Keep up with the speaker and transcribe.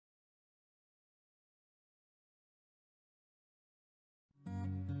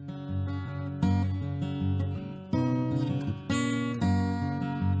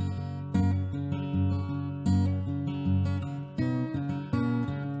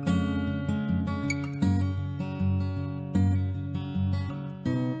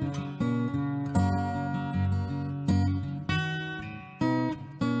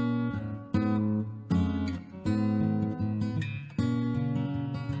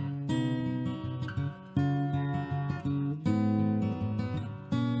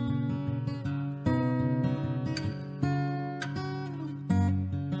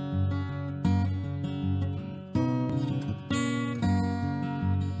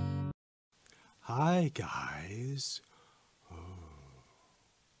Hi guys. Oh,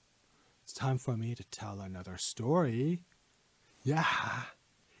 it's time for me to tell another story. Yeah,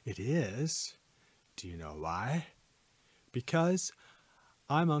 it is. Do you know why? Because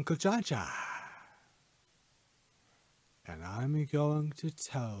I'm Uncle Johnjohn. And I'm going to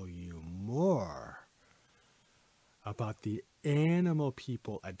tell you more about the animal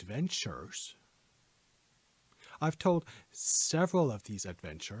people adventures. I've told several of these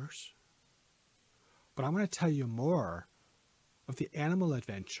adventures, but I'm going to tell you more of the animal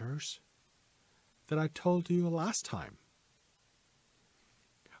adventures that I told you last time.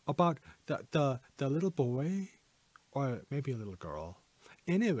 About the little boy, or maybe a little girl.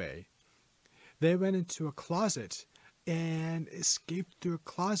 Anyway, they went into a closet and escaped through a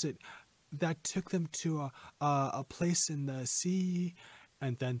closet that took them to a place in the sea.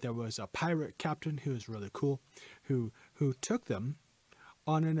 And then there was a pirate captain who was really cool, who took them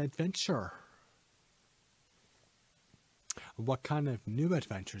on an adventure. What kind of new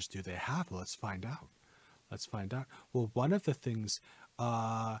adventures do they have? Let's find out. Let's find out. Well, one of the things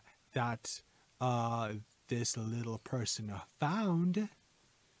that this little person found,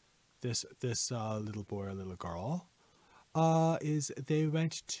 this little boy or little girl, is they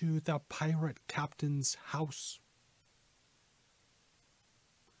went to the pirate captain's house.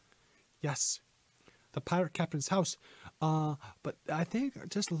 Yes, the pirate captain's house. But I think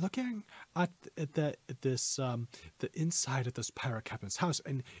just looking at the inside of this pirate captain's house,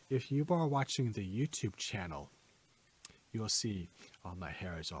 and if you are watching the YouTube channel, you'll see. Oh, my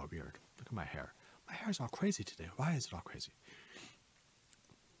hair is all weird. Look at my hair. My hair is all crazy today. Why is it all crazy?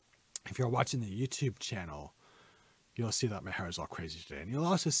 If you're watching the YouTube channel, you'll see that my hair is all crazy today, and you'll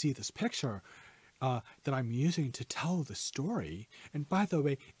also see this picture that I'm using to tell the story. And by the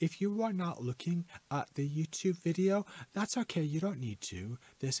way, if you are not looking at the YouTube video, that's okay. You don't need to.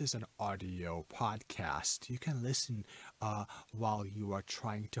 This is an audio podcast. You can listen while you are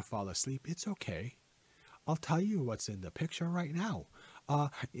trying to fall asleep. It's okay. I'll tell you what's in the picture right now.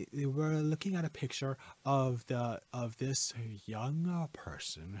 We're looking at a picture of this young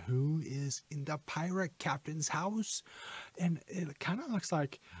person who is in the pirate captain's house, and it kind of looks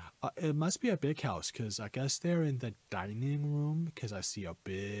like it must be a big house, because I guess they're in the dining room, because I see a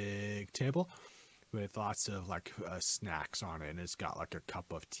big table with lots of like snacks on it, and it's got like a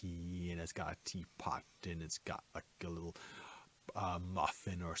cup of tea, and it's got a teapot, and it's got like a little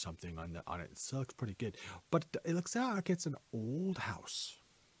muffin or something on it. So it looks pretty good, but it looks like it's an old house,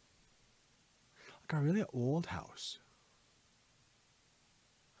 like a really old house,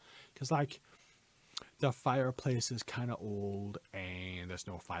 because like the fireplace is kind of old and there's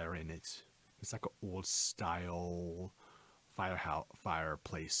no fire in it. It's like an old style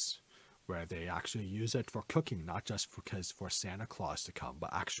fireplace where they actually use it for cooking, not just because for Santa Claus to come, but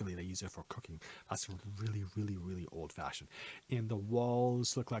actually they use it for cooking. That's really, really, really old fashioned. And the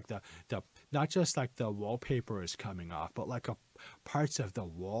walls look like the not just like the wallpaper is coming off, but like parts of the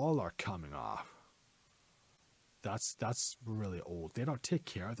wall are coming off. That's really old. They don't take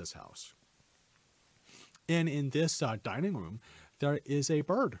care of this house. And in this dining room, there is a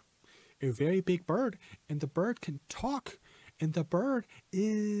bird, a very big bird, and the bird can talk. And the bird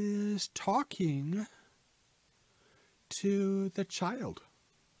is talking to the child.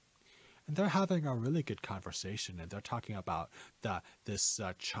 And they're having a really good conversation, and they're talking about this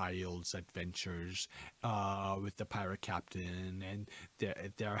child's adventures with the pirate captain, and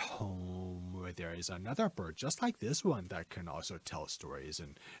their home, where there is another bird just like this one that can also tell stories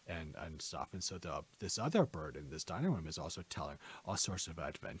and stuff. And so this other bird in this dining room is also telling all sorts of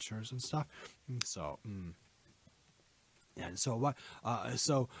adventures and stuff. And so and so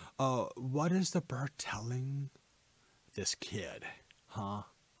what is the bird telling this kid, huh?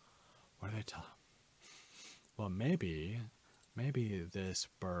 What are they telling? Well, maybe this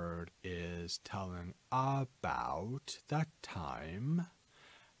bird is telling about that time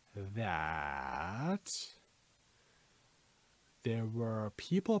that there were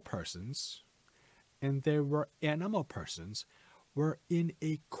persons, and there were animal persons were in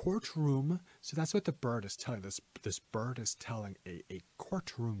a courtroom. So that's what the bird is telling. This bird is telling a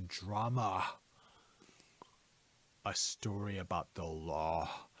courtroom drama, a story about the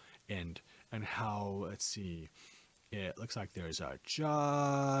law. And how, let's see, it looks like there's a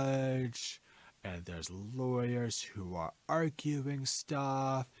judge, and there's lawyers who are arguing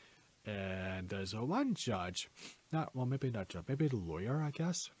stuff, and there's one judge, maybe not judge, maybe the lawyer, I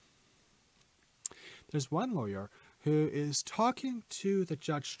guess. There's one lawyer who is talking to the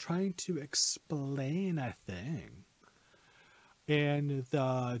judge, trying to explain a thing. And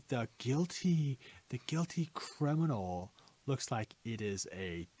the guilty criminal looks like it is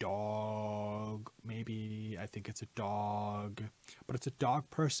a dog, maybe. I think it's a dog, but it's a dog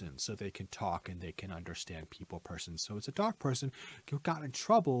person, so they can talk and they can understand people person. So it's a dog person who got in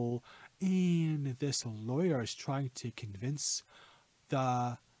trouble, and this lawyer is trying to convince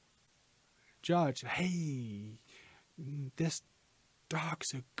the judge, hey, this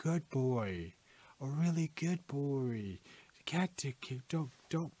dog's a good boy, a really good boy.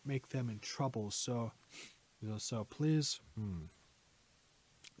 Don't make them in trouble. So please,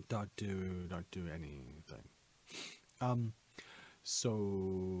 don't do anything.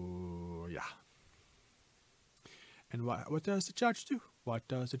 So yeah. And what does the judge do? What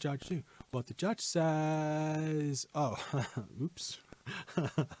does the judge do? Well, the judge says, oh, oops.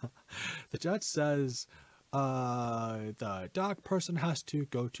 The judge says, the dog person has to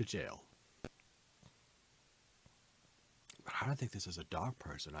go to jail. But I don't think this is a dog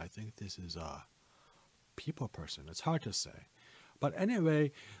person. I think this is a people person. It's hard to say. But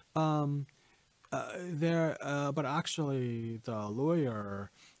anyway, but actually the lawyer,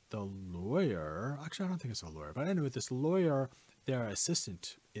 actually I don't think it's a lawyer, but anyway, this lawyer, their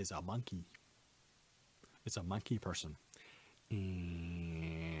assistant is a monkey. It's a monkey person.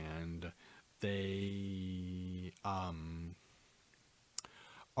 And they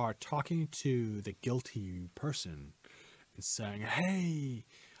are talking to the guilty person and saying, hey,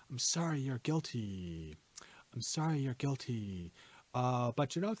 I'm sorry you're guilty. I'm sorry you're guilty.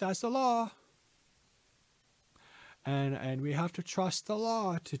 But you know, that's the law. And we have to trust the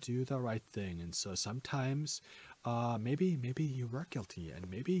law to do the right thing. And so sometimes maybe you were guilty, and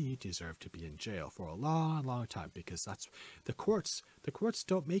maybe you deserve to be in jail for a long, long time, because that's the courts. The courts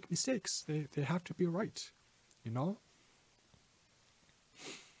don't make mistakes. They have to be right, you know?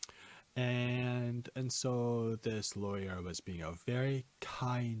 And so this lawyer was being a very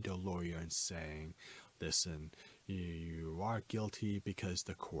kind lawyer and saying, listen, you are guilty because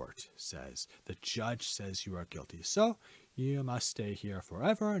the court says, the judge says you are guilty. So you must stay here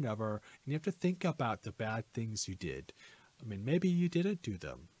forever and ever. And you have to think about the bad things you did. I mean, maybe you didn't do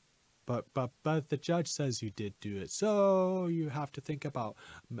them, but the judge says you did do it. So you have to think about,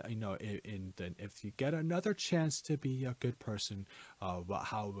 you know, if you get another chance to be a good person,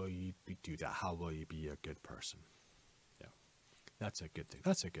 how will you do that? How will you be a good person? Yeah, that's a good thing.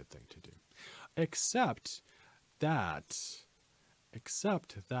 That's a good thing to do. Except that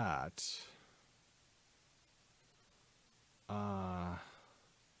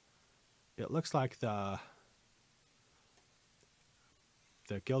it looks like the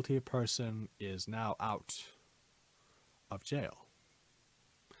guilty person is now out of jail.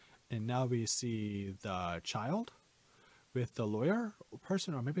 And now we see the child with the lawyer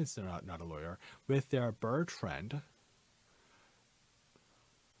person, or maybe it's not a lawyer, with their bird friend.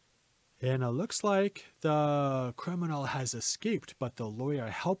 And it looks like the criminal has escaped, but the lawyer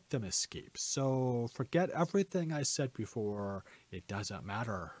helped them escape. So forget everything I said before. It doesn't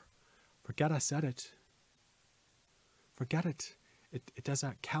matter. Forget I said it. Forget it. It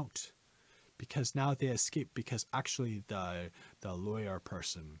doesn't count. Because now they escape, because actually the lawyer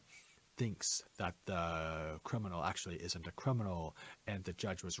person thinks that the criminal actually isn't a criminal, and the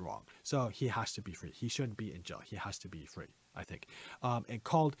judge was wrong. So he has to be free. He shouldn't be in jail. He has to be free, I think. And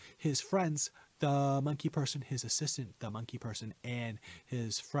called his friends, the monkey person, his assistant, the monkey person, and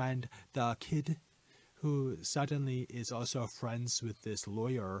his friend, the kid, who suddenly is also friends with this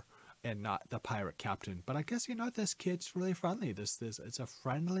lawyer and not the pirate captain. But I guess, you know, this kid's really friendly. It's a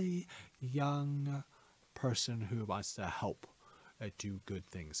friendly young person who wants to help do good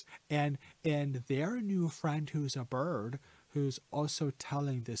things. And their new friend, who's a bird, who's also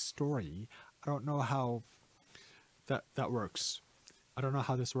telling this story. I don't know how that works. I don't know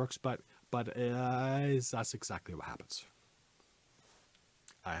how this works, but that's exactly what happens.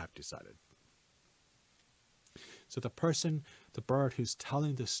 I have decided. So the bird who's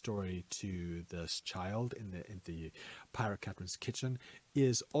telling this story to this child in the pirate captain's kitchen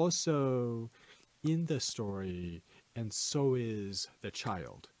is also in the story, and so is the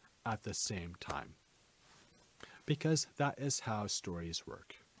child at the same time. Because that is how stories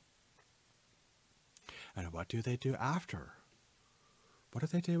work. And what do they do after? What do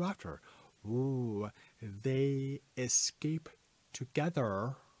they do after? Ooh, they escape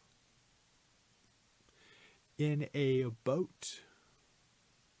together in a boat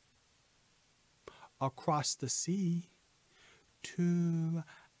across the sea to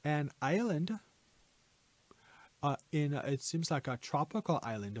an island. It seems like a tropical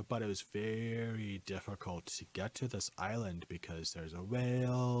island, but it was very difficult to get to this island because there's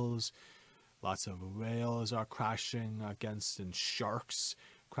whales. Lots of whales are crashing against, and sharks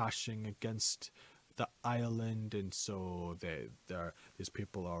crashing against the island, and so these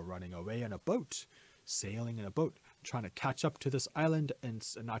people are running away in a boat, sailing in a boat, trying to catch up to this island and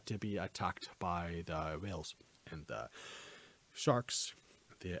not to be attacked by the whales and the sharks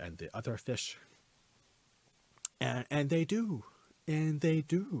and the other fish. And they do. And they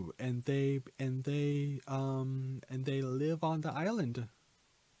do. And they live on the island.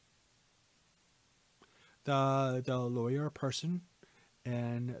 The lawyer person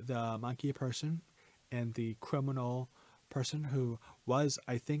and the monkey person and the criminal person who was,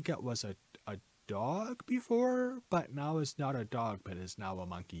 I think it was a dog before, but now is not a dog, but is now a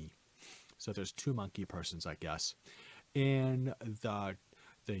monkey. So there's two monkey persons, I guess. And the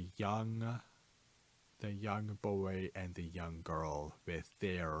young boy and the young girl with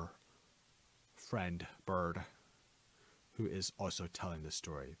their friend Bird, who is also telling the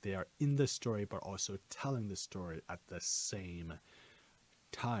story. They are in the story, but also telling the story at the same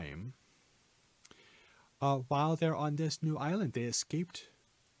time. While they're on this new island, they escaped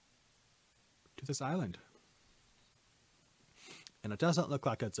to this island. And it doesn't look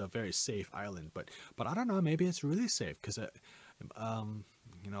like it's a very safe island, but I don't know, maybe it's really safe, because it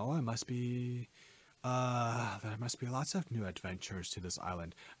must be, there must be lots of new adventures to this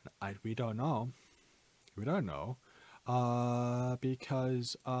island. We don't know.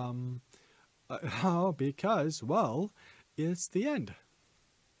 Because, well, it's the end.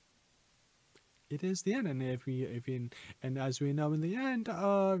 It is the end, and and as we know in the end,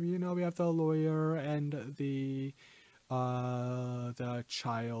 we have the lawyer and the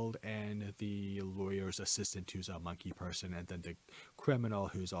child and the lawyer's assistant, who's a monkey person, and then the criminal,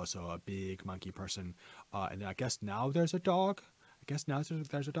 who's also a big monkey person, and I guess now there's a dog.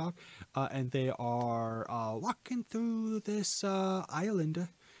 There's a dog, and they are walking through this island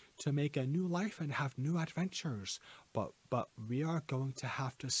to make a new life and have new adventures. But we are going to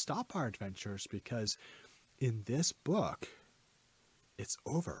have to stop our adventures, because in this book, it's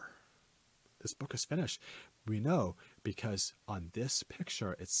over. This book is finished. We know, because on this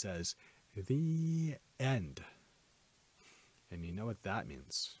picture it says the end. And you know what that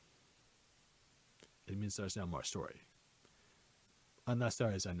means? It means there's no more story. Unless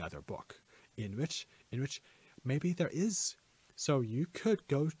there is another book in which maybe there is. So you could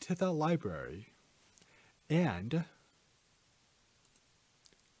go to the library and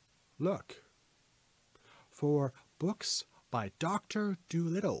look for books by Dr.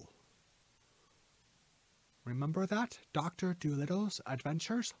 Dolittle. Remember that? Dr. Dolittle's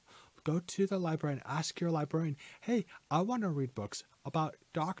Adventures? Go to the library and ask your librarian, hey, I want to read books about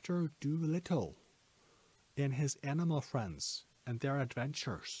Dr. Dolittle and his animal friends and their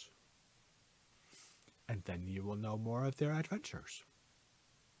adventures. And then you will know more of their adventures.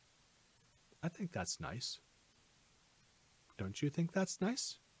 I think that's nice. Don't you think that's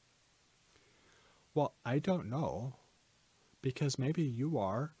nice? Well, I don't know, because maybe you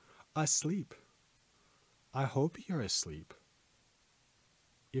are asleep. I hope you're asleep.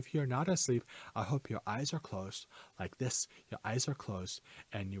 If you're not asleep, I hope your eyes are closed, like this. Your eyes are closed,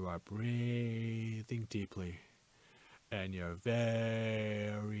 and you are breathing deeply, and you're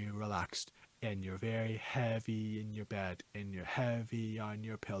very relaxed, and you're very heavy in your bed, and you're heavy on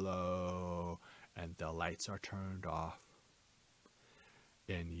your pillow, and the lights are turned off,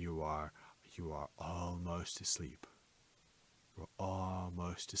 and you are almost asleep. You're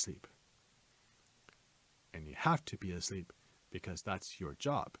almost asleep. And you have to be asleep, because that's your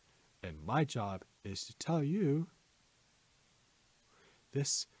job. And my job is to tell you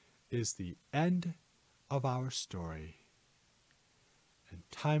this is the end of our story. And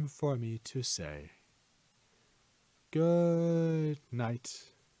time for me to say good night.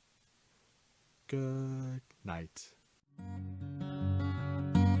 Good night.